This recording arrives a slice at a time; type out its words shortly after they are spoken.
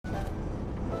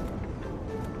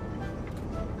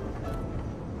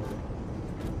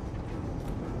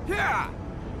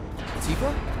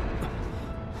Tifa?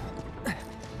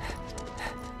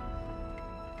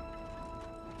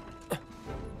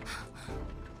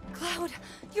 Cloud,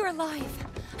 you're alive.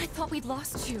 I thought we'd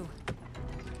lost you.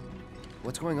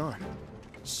 What's going on?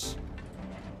 Shh.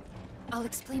 I'll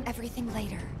explain everything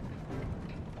later.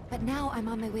 But now I'm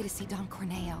on my way to see Don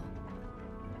Corneo.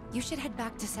 You should head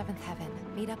back to 7th Heaven,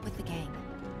 meet up with the gang.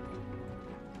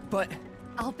 But...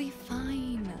 I'll be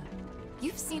fine.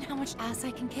 You've seen how much ass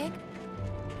I can kick?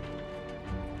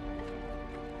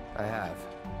 I have.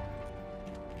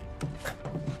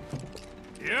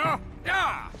 Yeah?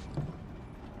 Yeah!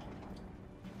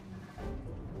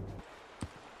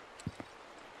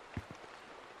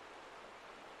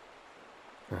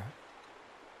 Huh?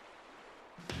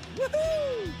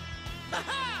 Woohoo!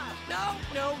 Haha!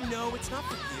 No, it's not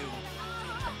for you.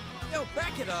 Yo,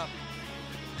 back it up.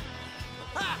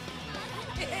 Ha!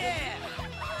 Yeah!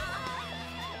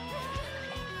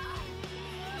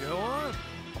 Go on.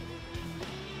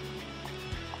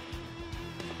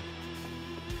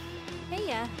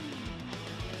 Heya.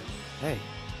 Hey,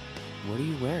 what are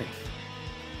you wearing?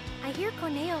 I hear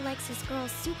Corneo likes his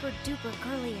girls super duper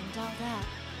girly and dolled up.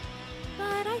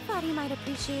 But I thought he might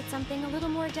appreciate something a little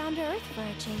more down to earth for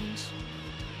a change.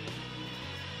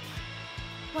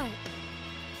 What?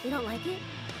 You don't like it?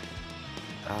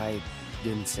 I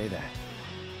didn't say that.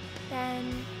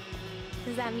 Then...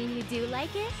 does that mean you do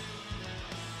like it?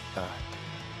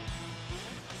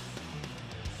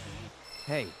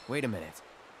 Hey, wait a minute.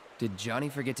 Did Johnny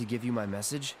forget to give you my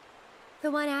message?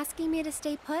 The one asking me to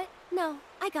stay put? No,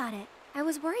 I got it. I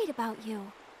was worried about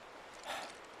you.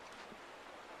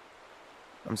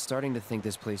 I'm starting to think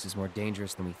this place is more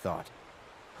dangerous than we thought.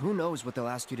 Who knows what they'll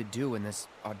ask you to do in this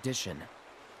audition?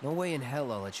 No way in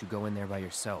hell I'll let you go in there by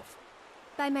yourself.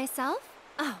 By myself?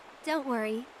 Oh, don't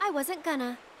worry. I wasn't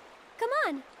gonna. Come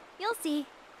on, you'll see.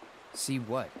 See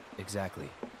what, exactly?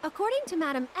 According to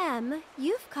Madam M,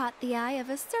 you've caught the eye of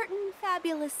a certain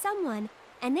fabulous someone,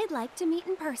 and they'd like to meet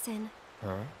in person.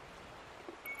 Huh?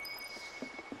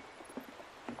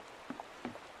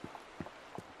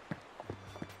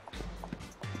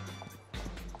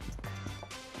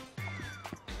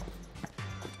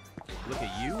 Look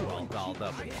at you all dolled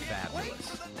up and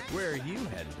fabulous. Where are you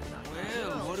headed tonight?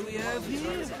 Well, what do we have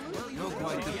here? You're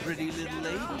quite the pretty little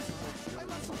lady.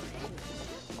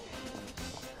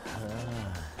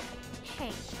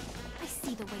 Hey, I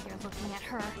see the way you're looking at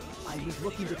her. I was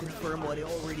looking to confirm what I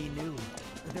already knew.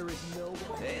 There is no...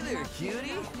 Hey there,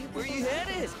 cutie. Where you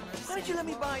headed? Why don't you let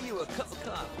me buy you a cup of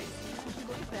coffee?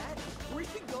 Look at that. Where's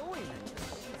she going?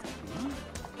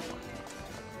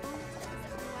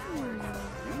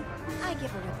 I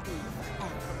give her a B.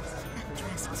 That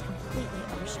dress is completely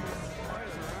overshadowed.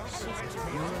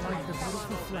 You're like the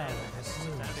beautiful flower that's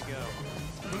time to go.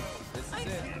 This is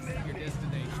it. Your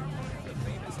destination. The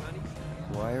famous honey.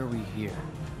 Why are we here?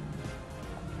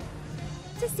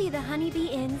 To see the honeybee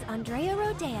Inn's Andrea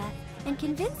Rodea and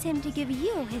convince him to give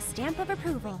you his stamp of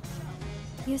approval.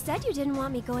 You said you didn't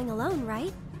want me going alone,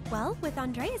 right? Well, with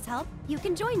Andrea's help, you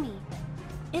can join me.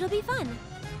 It'll be fun.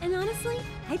 And honestly,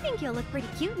 I think you'll look pretty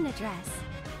cute in a dress.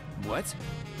 What?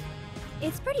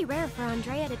 It's pretty rare for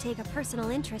Andrea to take a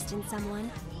personal interest in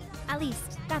someone. At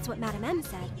least, that's what Madam M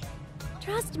said.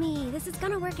 Trust me, this is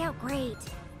gonna work out great.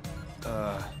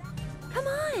 Come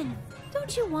on!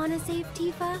 Don't you want to save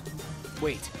Tifa?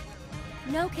 Wait.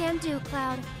 No can do,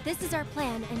 Cloud. This is our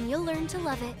plan, and you'll learn to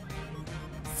love it.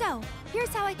 So, here's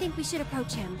how I think we should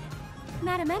approach him.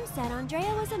 Madam M said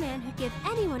Andrea was a man who'd give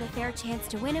anyone a fair chance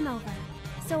to win him over.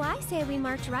 So I say we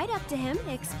march right up to him,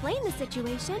 explain the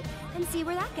situation, and see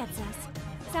where that gets us.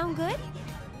 Sound good?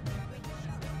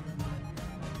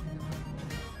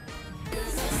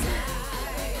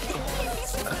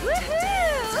 Woohoo!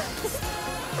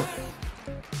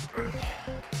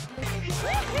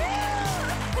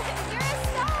 You're a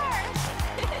star!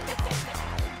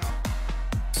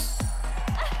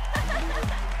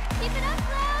 Keep it up,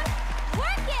 Cloud!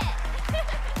 Work it!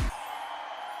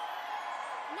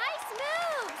 Nice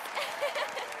moves!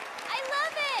 I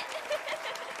love it!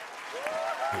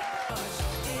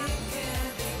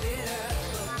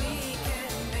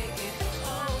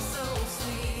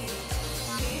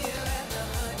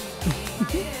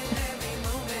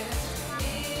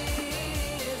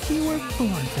 You were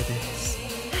born for this.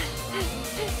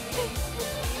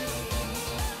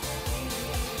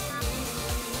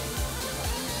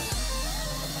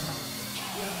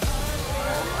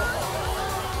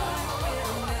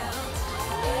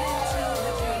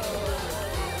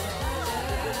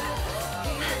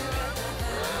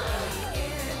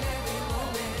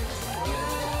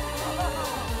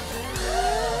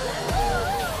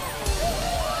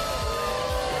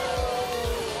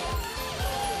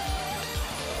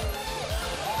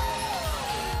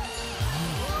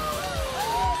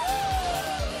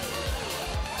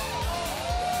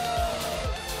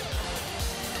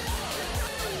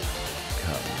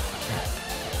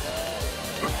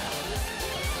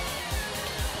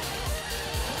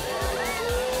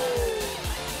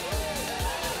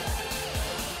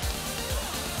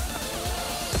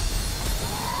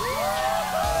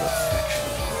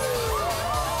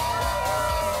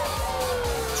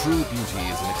 True beauty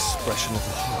is an expression of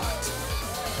the heart.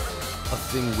 A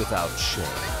thing without shame,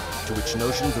 to which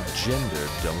notions of gender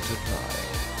don't apply.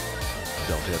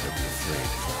 Don't ever be afraid,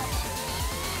 Cloud.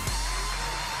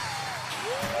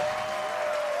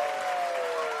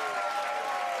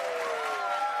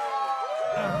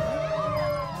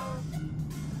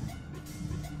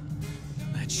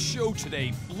 That show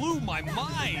today blew my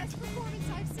mind! Best performance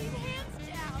I've seen, hands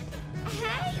down.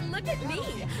 Hey, look at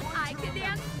me. I can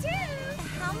dance too.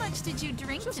 How much did you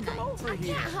drink tonight? Over I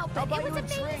here. can't help How it. about It was you a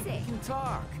drink? amazing. We can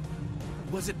talk.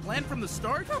 Was it planned from the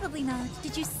start? Probably not.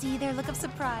 Did you see their look of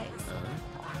surprise?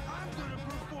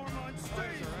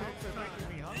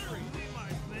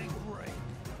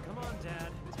 Come on,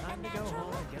 Dad. Time to go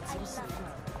home and get some sleep.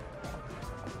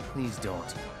 Please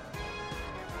don't.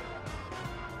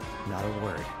 Not a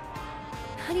word.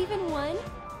 Not even one?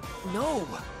 No!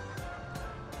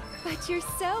 But you're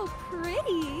so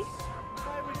pretty.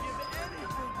 I would give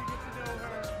anything to get to know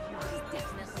her. He's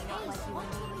definitely not like you and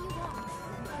me.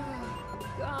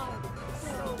 God.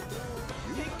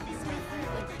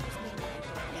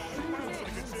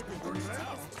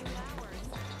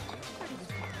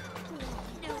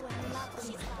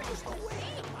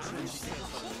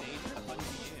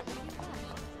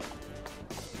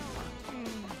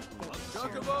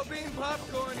 Chocobo bean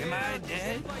popcorn. Am I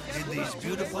dead? Did these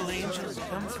beautiful angels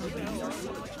come through the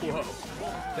Whoa,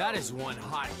 that is one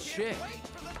hot chick.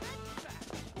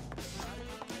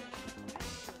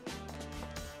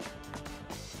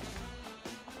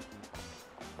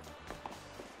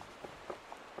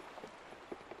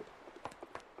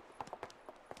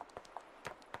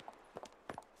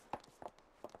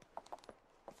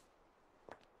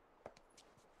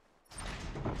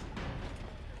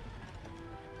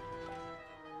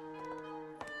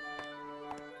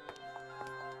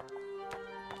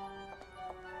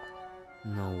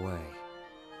 No way.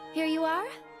 Here you are.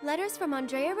 Letters from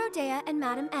Andrea Rodea and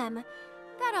Madame M.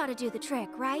 That ought to do the trick,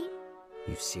 right?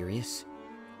 You serious?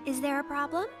 Is there a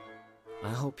problem? I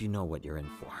hope you know what you're in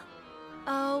for.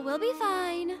 Oh, we'll be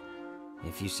fine.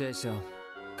 If you say so.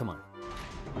 Come on.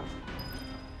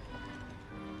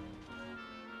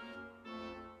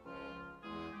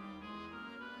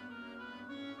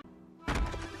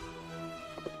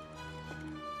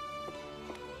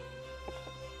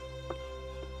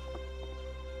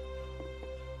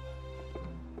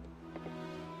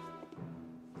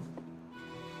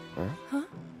 Huh?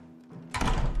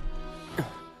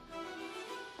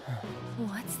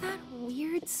 What's that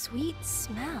weird, sweet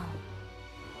smell?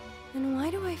 And why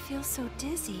do I feel so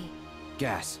dizzy?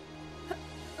 Gas.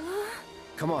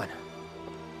 Come on.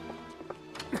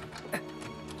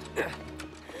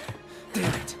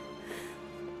 Damn it.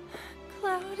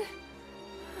 Cloud.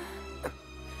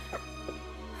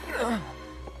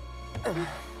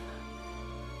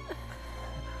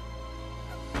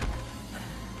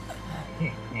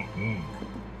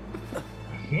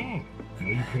 So, how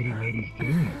you pretty ladies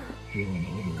doing? Feeling a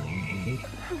little lightheaded?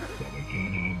 But we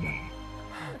can't have that.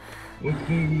 Let's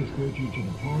say we escort you to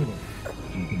the parlor, so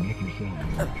you can make yourself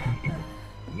more comfortable.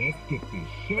 Let's get this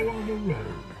show on the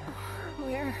road.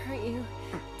 Where are you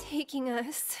taking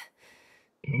us?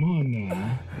 Come on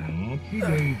now. Oopsie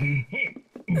daisy. Hey,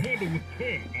 handle with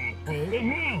care, asshole. The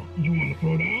hell? You want to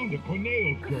throw down the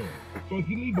Corneo's girl? So if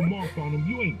you leave a mark on him,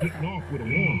 you ain't getting off with a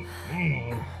one. I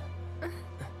know.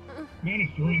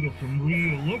 Managed to wrangle some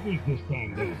real lookers this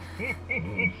time, though. You know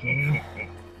what I'm saying?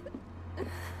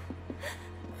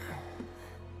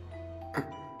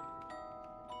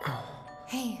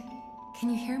 Hey, can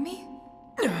you hear me?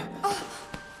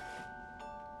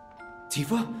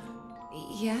 Tifa?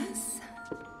 Yes?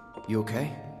 You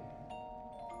okay?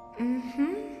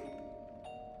 Mm-hmm.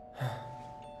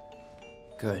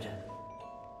 Good.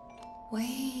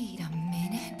 Wait a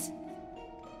minute.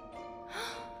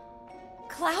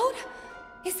 Cloud?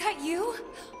 Is that you?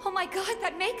 Oh my god,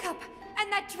 that makeup!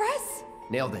 And that dress!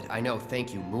 Nailed it. I know.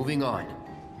 Thank you. Moving on.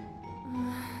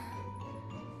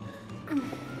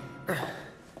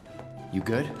 You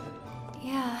good?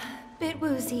 Yeah, bit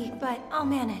woozy, but I'll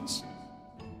manage.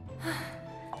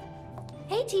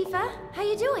 Hey, Tifa. How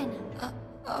you doing?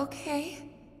 Okay.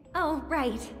 Oh,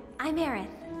 right. I'm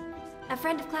Aerith. A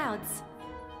friend of Cloud's.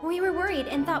 We were worried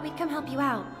and thought we'd come help you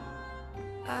out.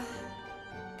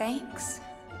 Thanks.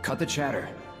 Cut the chatter.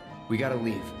 We gotta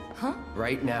leave. Huh?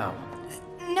 Right now.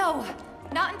 No,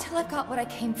 not until I've got what I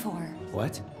came for.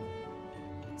 What?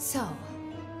 So,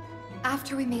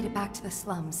 after we made it back to the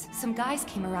slums, some guys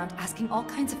came around asking all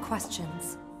kinds of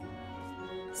questions.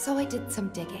 So I did some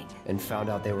digging. And found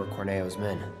out they were Corneo's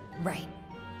men. Right.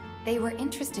 They were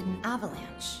interested in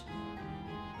Avalanche.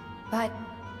 But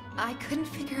I couldn't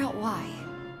figure out why.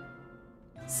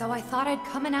 So I thought I'd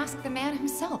come and ask the man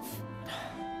himself.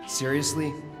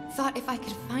 Seriously? Thought if I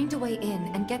could find a way in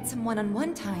and get some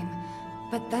one-on-one time,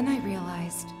 but then I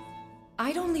realized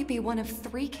I'd only be one of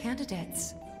 3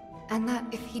 candidates, and that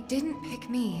if he didn't pick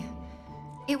me,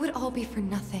 it would all be for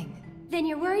nothing. Then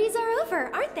your worries are over,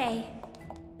 aren't they?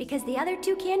 Because the other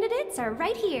 2 candidates are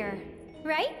right here,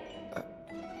 right?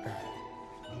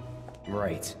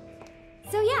 Right.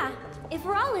 So yeah, if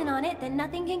we're all in on it, then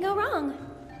nothing can go wrong.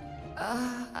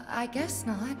 I guess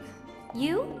not.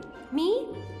 You? Me?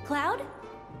 Cloud?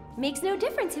 Makes no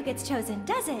difference who gets chosen,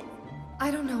 does it? I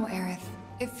don't know, Aerith.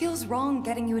 It feels wrong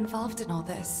getting you involved in all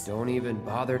this. Don't even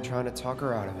bother trying to talk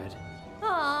her out of it.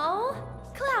 Aww,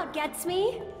 Cloud gets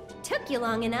me. Took you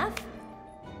long enough.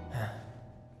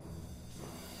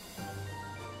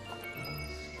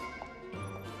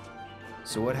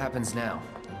 So what happens now?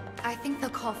 I think they'll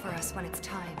call for us when it's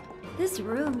time. This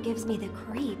room gives me the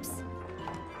creeps.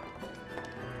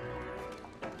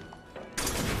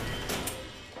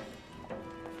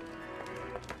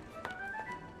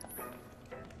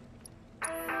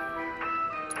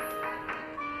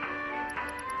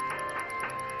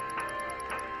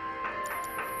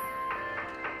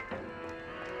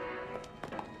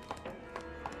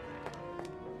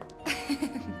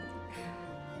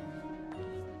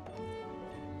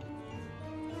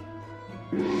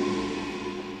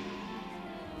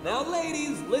 Now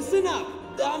ladies, listen up.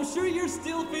 I'm sure you're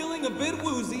still feeling a bit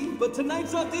woozy, but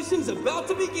tonight's audition's about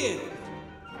to begin.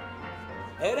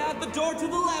 Head out the door to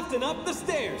the left and up the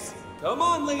stairs. Come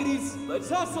on, ladies, let's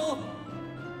hustle.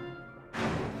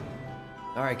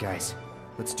 All right, guys,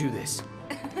 let's do this.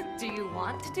 Do you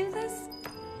want to do this?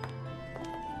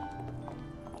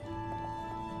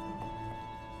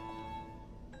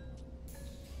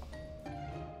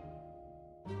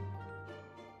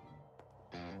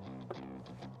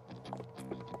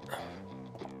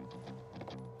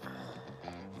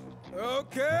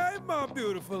 Okay, my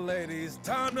beautiful ladies,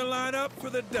 time to line up for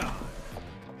the dive.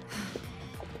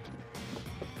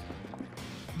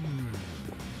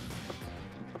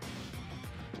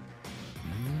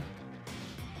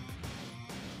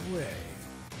 Wait,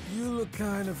 you look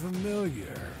kind of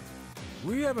familiar.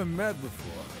 We haven't met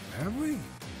before, have we?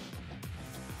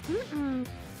 Mm-mm.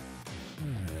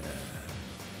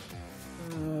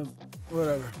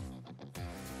 Whatever.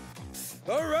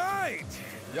 All right,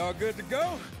 y'all good to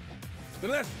go? Then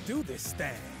let's do this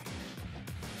thing.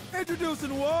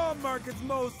 Introducing Wall Market's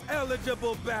most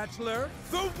eligible bachelor,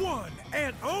 the one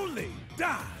and only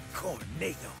Don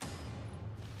Corneo.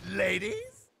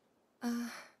 Ladies?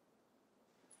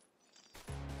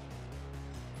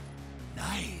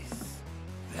 Nice.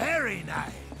 Very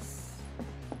nice.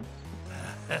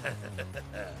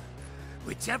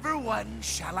 Whichever one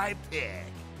shall I pick?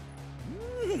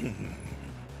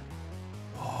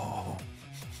 Oh.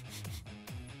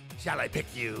 Shall I pick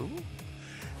you?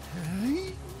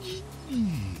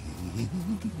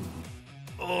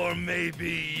 Or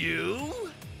maybe you?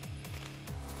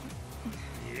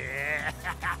 Yeah.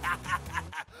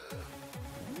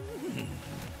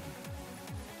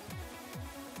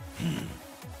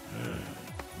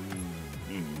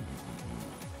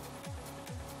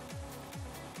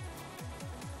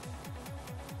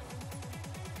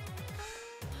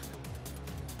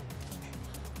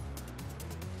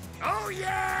 Oh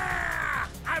yeah!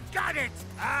 I've got it!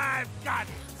 I've got it!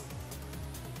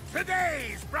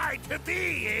 Today's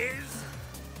bride-to-be is...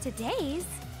 Today's?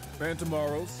 And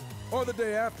tomorrow's, or the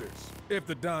day after's, if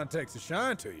the Don takes a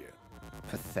shine to you.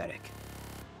 Pathetic.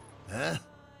 Huh?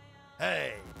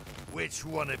 Hey, which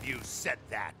one of you said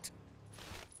that?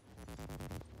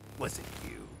 Was it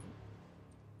you?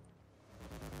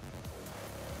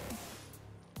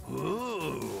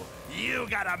 Ooh, you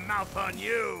got a mouth on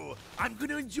you. I'm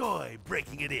gonna enjoy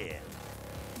breaking it in.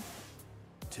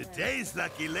 Today's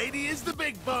lucky lady is the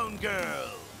Big Bone Girl.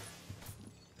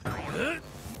 Huh?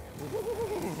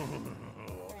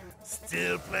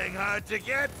 Still playing hard to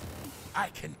get? I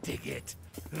can dig it.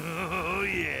 Oh,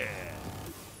 yeah.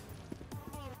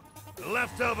 The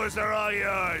leftovers are all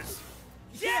yours.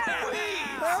 Yeah!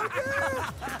 Okay.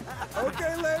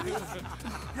 Okay, ladies.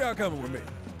 Y'all coming with me.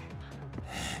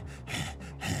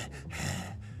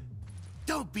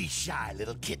 Don't be shy,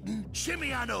 little kitten.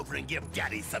 Shimmy on over and give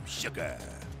Daddy some sugar.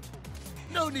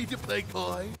 No need to play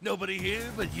coy. Nobody here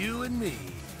but you and me.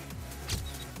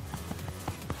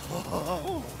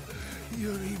 Oh,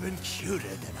 you're even cuter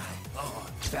than I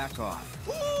thought. Back off.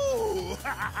 Ooh!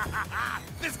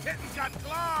 This kitten's got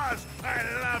claws! I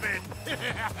love it!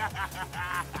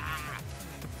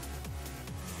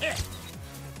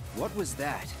 What was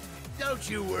that? Don't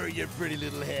you worry your pretty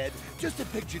little head. Just a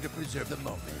picture to preserve the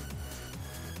moment.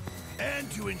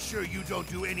 And to ensure you don't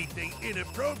do anything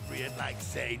inappropriate like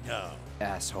say no.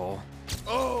 Asshole.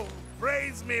 Oh,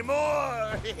 praise me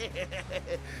more!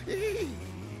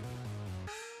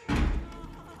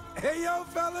 Hey, yo,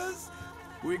 fellas!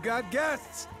 We got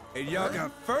guests, and y'all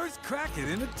got first crack at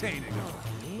entertaining them.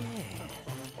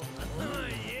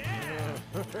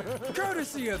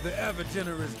 Courtesy of the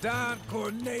ever-generous Don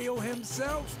Corneo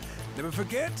himself, never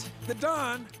forget, the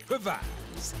Don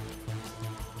provides.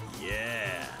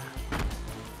 Yeah.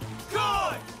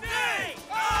 Corneo!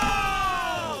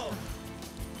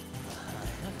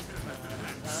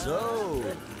 So,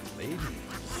 ladies,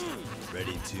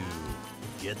 ready to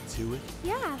get to it?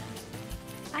 Yeah.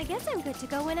 I guess I'm good to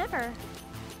go whenever.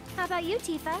 How about you,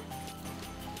 Tifa?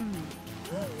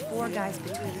 4 guys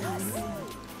between us.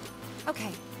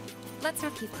 Okay, let's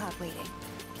not keep Cloud waiting.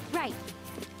 Right.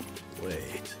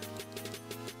 Wait.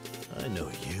 I know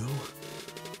you.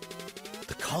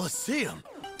 The Colosseum.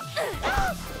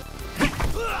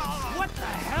 What the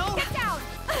hell? Get down!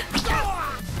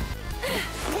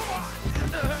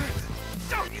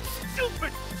 Oh, you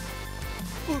stupid!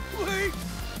 Wait!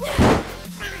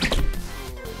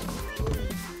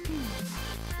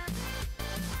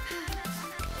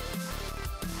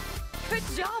 Good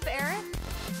job, Aerith.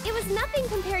 It was nothing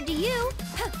compared to you.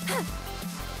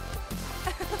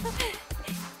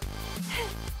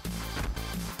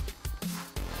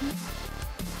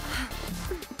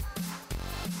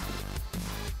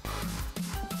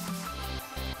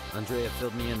 Andrea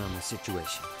filled me in on the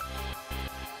situation.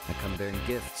 I come bearing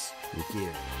gifts with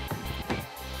gear.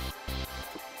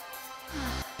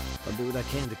 I'll do what I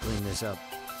can to clean this up.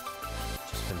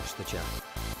 Just finish the job.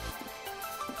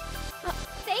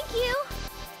 Thank you.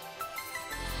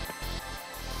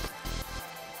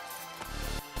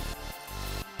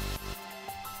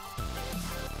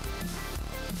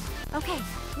 Okay,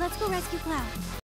 let's go rescue Cloud.